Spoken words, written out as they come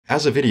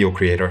As a video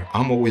creator,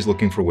 I'm always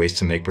looking for ways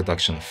to make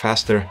production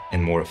faster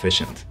and more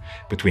efficient.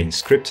 Between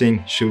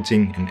scripting,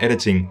 shooting, and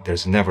editing,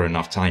 there's never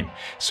enough time.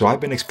 So I've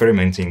been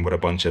experimenting with a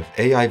bunch of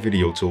AI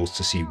video tools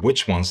to see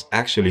which ones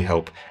actually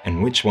help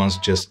and which ones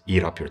just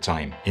eat up your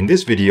time. In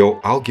this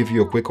video, I'll give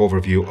you a quick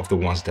overview of the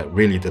ones that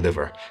really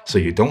deliver, so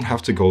you don't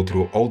have to go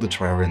through all the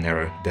trial and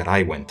error that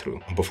I went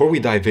through. Before we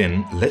dive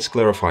in, let's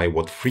clarify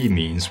what free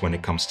means when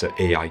it comes to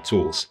AI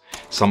tools.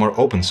 Some are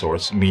open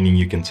source, meaning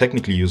you can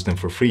technically use them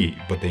for free,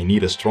 but they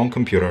need a strong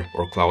computer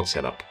or cloud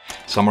setup.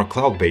 Some are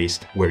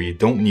cloud-based, where you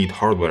don't need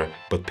hardware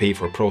but pay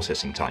for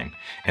processing time.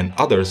 And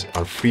others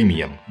are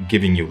freemium,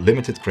 giving you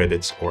limited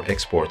credits or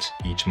exports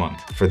each month.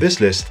 For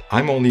this list,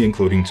 I'm only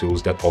including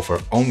tools that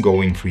offer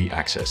ongoing free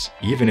access,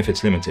 even if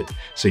it's limited,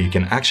 so you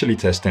can actually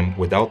test them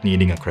without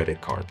needing a credit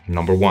card.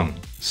 Number 1.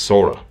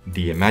 Sora,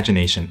 the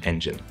imagination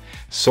engine.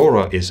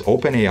 Sora is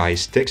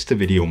OpenAI's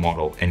text-to-video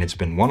model, and it's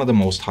been one of the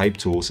most hyped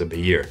tools of the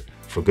year,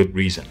 for good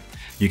reason.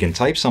 You can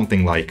type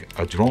something like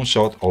a drone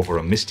shot over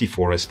a misty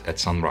forest at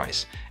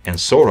sunrise, and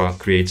Sora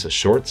creates a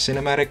short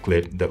cinematic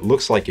clip that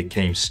looks like it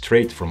came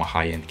straight from a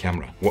high-end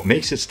camera. What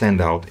makes it stand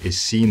out is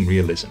scene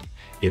realism.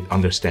 It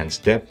understands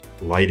depth,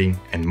 lighting,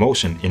 and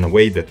motion in a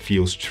way that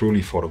feels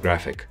truly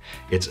photographic.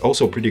 It's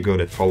also pretty good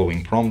at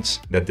following prompts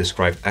that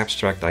describe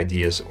abstract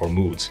ideas or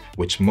moods,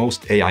 which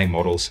most AI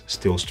models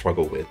still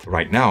struggle with.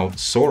 Right now,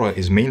 Sora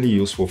is mainly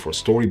useful for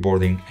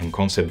storyboarding and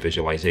concept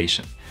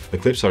visualization. The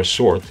clips are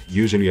short,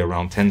 usually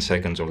around 10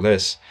 seconds or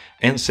less,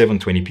 and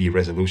 720p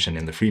resolution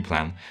in the free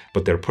plan,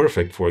 but they're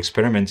perfect for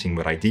experimenting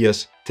with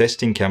ideas,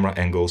 testing camera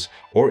angles,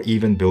 or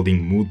even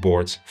building mood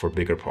boards for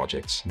bigger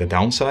projects. The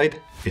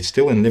downside? It's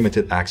still in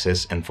limited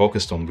access and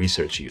focused on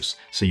research use,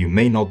 so you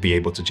may not be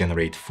able to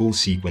generate full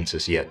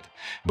sequences yet.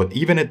 But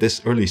even at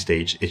this early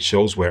stage, it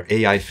shows where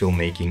AI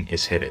filmmaking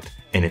is headed,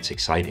 and it's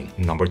exciting.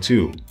 Number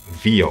 2.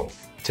 Veo,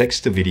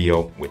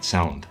 text-to-video with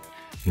sound.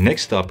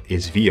 Next up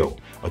is Veo,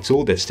 a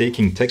tool that's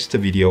taking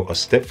text-to-video a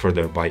step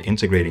further by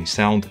integrating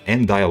sound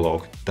and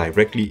dialogue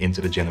directly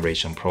into the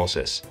generation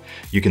process.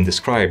 You can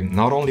describe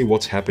not only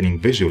what's happening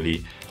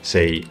visually,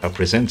 say a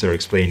presenter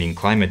explaining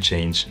climate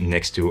change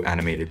next to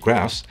animated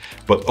graphs,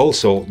 but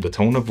also the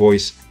tone of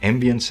voice,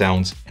 ambient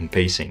sounds, and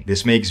pacing.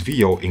 This makes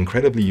Veo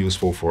incredibly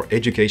useful for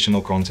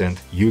educational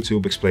content,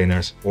 YouTube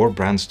explainers, or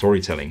brand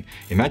storytelling.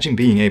 Imagine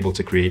being able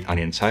to create an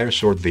entire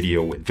short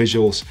video with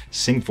visuals,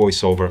 sync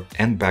voiceover,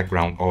 and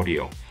background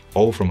audio,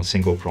 all from a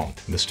single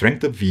prompt. The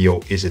strength of Veo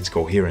is its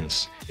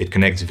coherence. It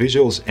connects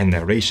visuals and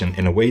narration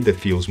in a way that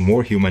feels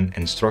more human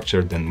and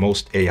structured than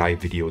most AI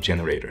video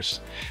generators.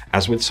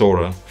 As with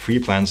Sora, free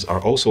plans are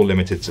also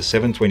limited to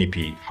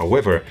 720p.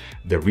 However,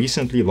 the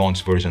recently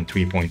launched version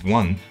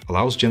 3.1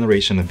 allows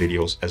generation of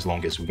videos as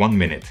long as 1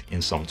 minute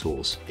in some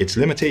tools. Its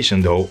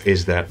limitation, though,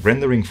 is that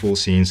rendering full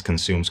scenes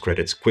consumes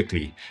credits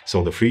quickly,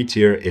 so the free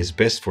tier is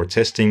best for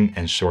testing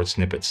and short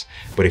snippets.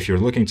 But if you're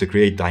looking to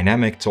create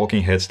dynamic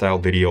talking head style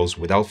videos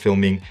without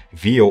filming,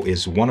 Veo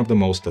is one of the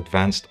most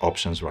advanced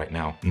options right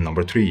now.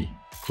 Number 3.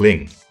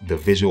 Kling, the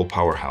visual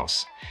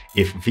powerhouse.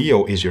 If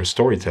Veo is your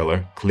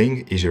storyteller,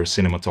 Kling is your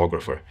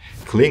cinematographer.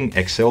 Kling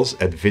excels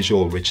at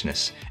visual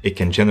richness. It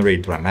can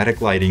generate dramatic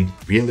lighting,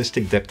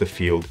 realistic depth of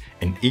field,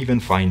 and even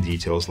fine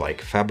details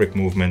like fabric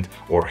movement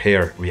or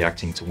hair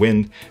reacting to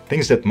wind,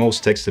 things that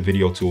most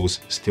text-to-video tools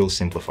still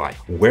simplify.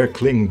 Where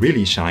Kling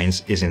really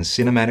shines is in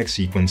cinematic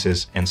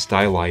sequences and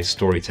stylized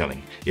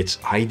storytelling. It's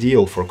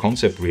ideal for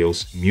concept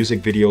reels,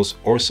 music videos,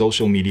 or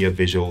social media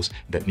visuals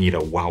that need a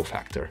wow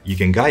factor. You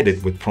can guide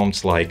it with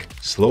prompts like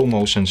slow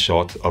motion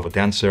shot of a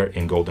dancer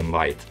in golden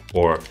light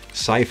or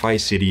sci-fi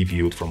city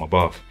viewed from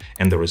above,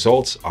 and the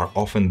results are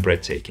often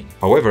breathtaking.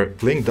 However,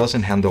 Kling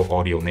doesn't handle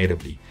audio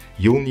natively.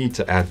 You'll need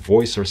to add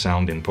voice or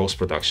sound in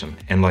post-production,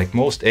 and like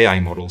most AI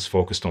models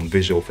focused on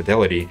visual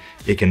fidelity,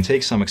 it can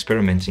take some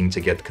experimenting to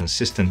get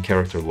consistent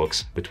character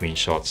looks between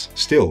shots.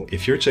 Still,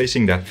 if you're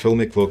chasing that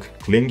filmic look,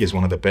 Kling is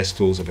one of the best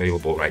tools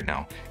available right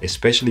now,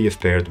 especially if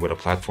paired with a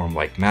platform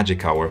like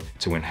Magic Hour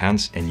to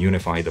enhance and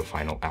unify the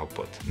final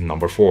output.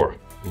 Number 4.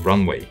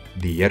 Runway,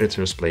 the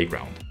editor's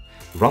playground.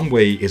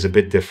 Runway is a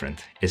bit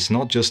different. It's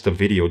not just a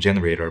video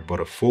generator, but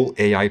a full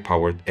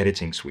AI-powered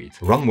editing suite.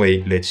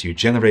 Runway lets you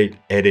generate,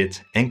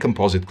 edit, and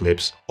composite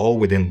clips all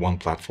within one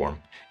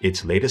platform.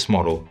 Its latest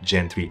model,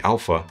 Gen 3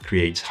 Alpha,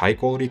 creates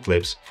high-quality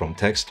clips from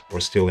text or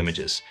still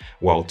images,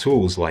 while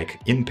tools like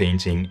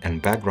Inpainting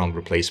and background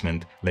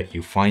replacement let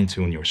you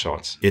fine-tune your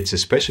shots. It's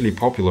especially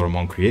popular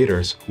among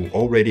creators who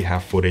already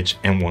have footage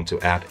and want to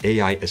add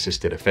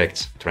AI-assisted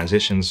effects,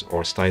 transitions,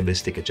 or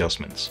stylistic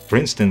adjustments. For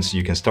instance,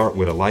 you can start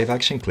with a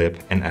live-action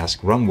clip and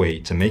ask Runway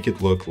to make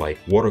it look like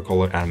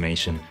watercolor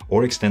animation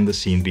or extend the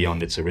scene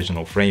beyond its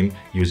original frame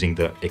using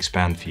the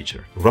Expand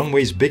feature.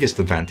 Runway's biggest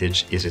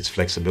advantage is its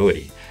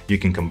flexibility. You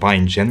can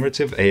combine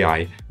generative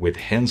AI with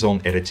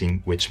hands-on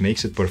editing, which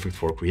makes it perfect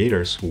for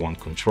creators who want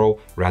control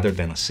rather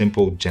than a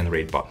simple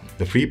generate button.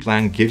 The free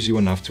plan gives you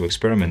enough to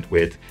experiment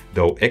with,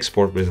 though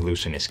export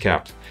resolution is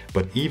capped.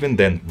 But even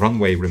then,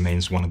 Runway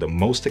remains one of the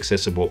most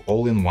accessible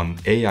all-in-one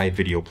AI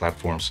video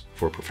platforms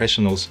for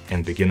professionals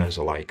and beginners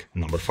alike.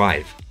 Number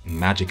 5.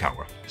 Magic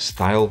Hour.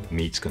 Style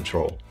meets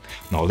control.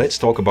 Now let's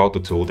talk about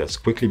the tool that's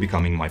quickly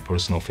becoming my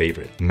personal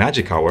favorite.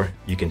 Magic Hour,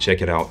 you can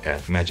check it out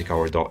at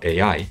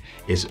magichour.ai,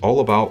 is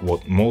all about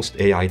what most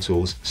AI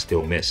tools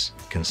still miss: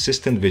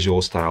 consistent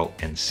visual style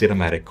and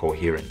cinematic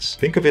coherence.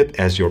 Think of it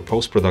as your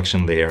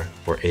post-production layer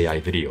for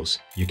AI videos.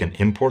 You can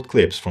import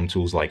clips from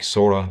tools like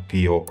Sora,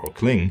 Veo, or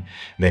Kling,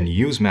 then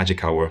use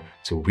Magic Hour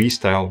to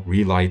restyle,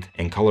 relight,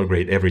 and color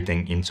grade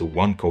everything into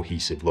one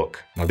cohesive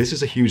look. Now this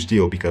is a huge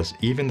deal because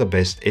even the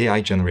best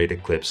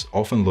AI-generated clips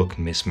often look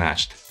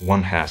mismatched.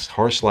 One has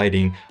harsh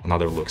lighting,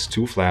 another looks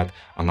too flat,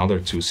 another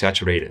too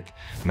saturated.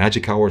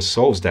 Magic Hour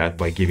solves that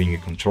by giving you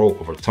control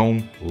over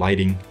tone,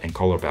 lighting, and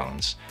color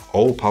balance,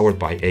 all powered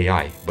by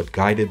AI, but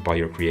guided by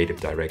your creative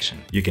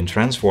direction. You can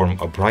transform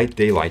a bright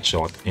daylight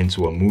shot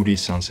into a moody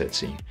sunset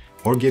scene,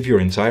 or give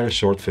your entire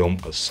short film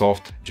a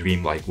soft,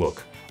 dreamlike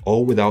look,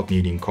 all without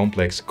needing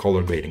complex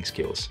color grading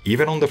skills.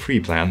 Even on the free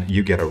plan,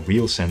 you get a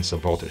real sense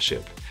of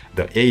authorship.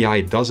 The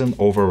AI doesn't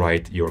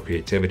override your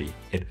creativity,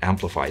 it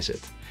amplifies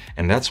it.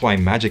 And that's why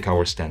Magic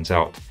Hour stands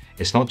out.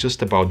 It's not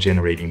just about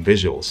generating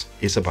visuals,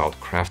 it's about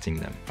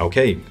crafting them.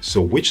 Okay, so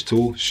which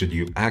tool should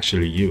you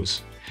actually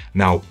use?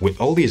 Now,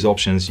 with all these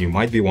options, you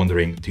might be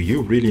wondering, do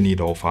you really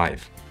need all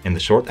 5? And the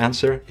short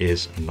answer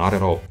is not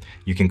at all.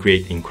 You can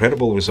create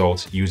incredible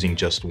results using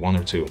just 1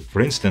 or 2.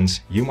 For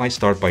instance, you might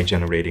start by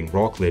generating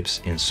raw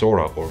clips in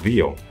Sora or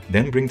Veo,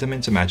 then bring them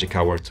into Magic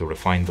Hour to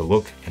refine the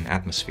look and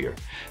atmosphere.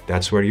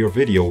 That's where your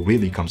video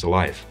really comes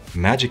alive.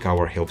 Magic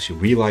Hour helps you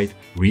relight,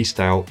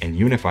 restyle, and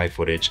unify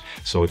footage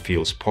so it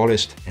feels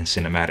polished and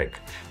cinematic,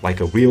 like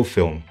a real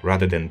film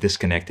rather than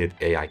disconnected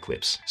AI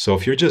clips. So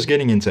if you're just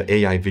getting into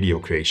AI video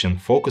creation,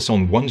 focus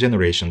on one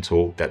generation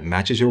tool that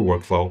matches your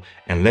workflow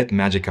and let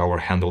Magic Hour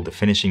handle the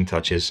finishing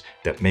touches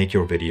that make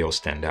your video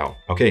stand out.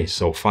 Okay,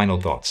 so final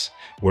thoughts.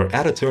 We're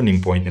at a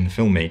turning point in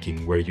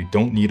filmmaking where you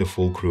don't need a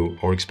full crew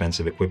or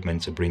expensive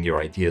equipment to bring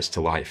your ideas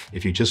to life.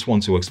 If you just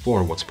want to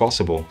explore what's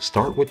possible,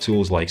 start with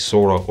tools like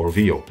Sora or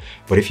Veo.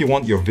 But if you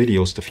want your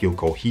videos to feel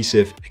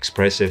cohesive,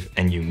 expressive,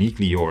 and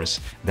uniquely yours,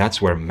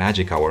 that's where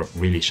Magic Hour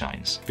really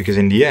shines. Because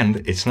in the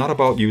end, it's not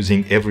about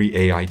using every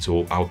AI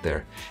tool out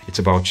there. It's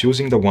about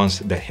choosing the ones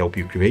that help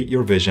you create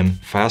your vision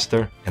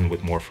faster and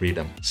with more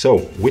freedom. So,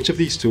 which of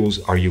these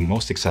tools are you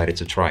most excited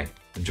to try?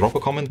 Drop a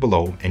comment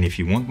below, and if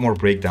you want more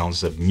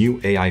breakdowns of new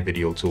AI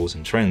video tools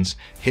and trends,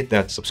 hit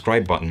that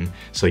subscribe button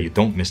so you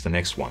don't miss the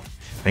next one.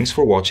 Thanks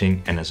for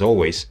watching, and as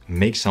always,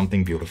 make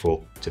something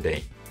beautiful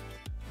today.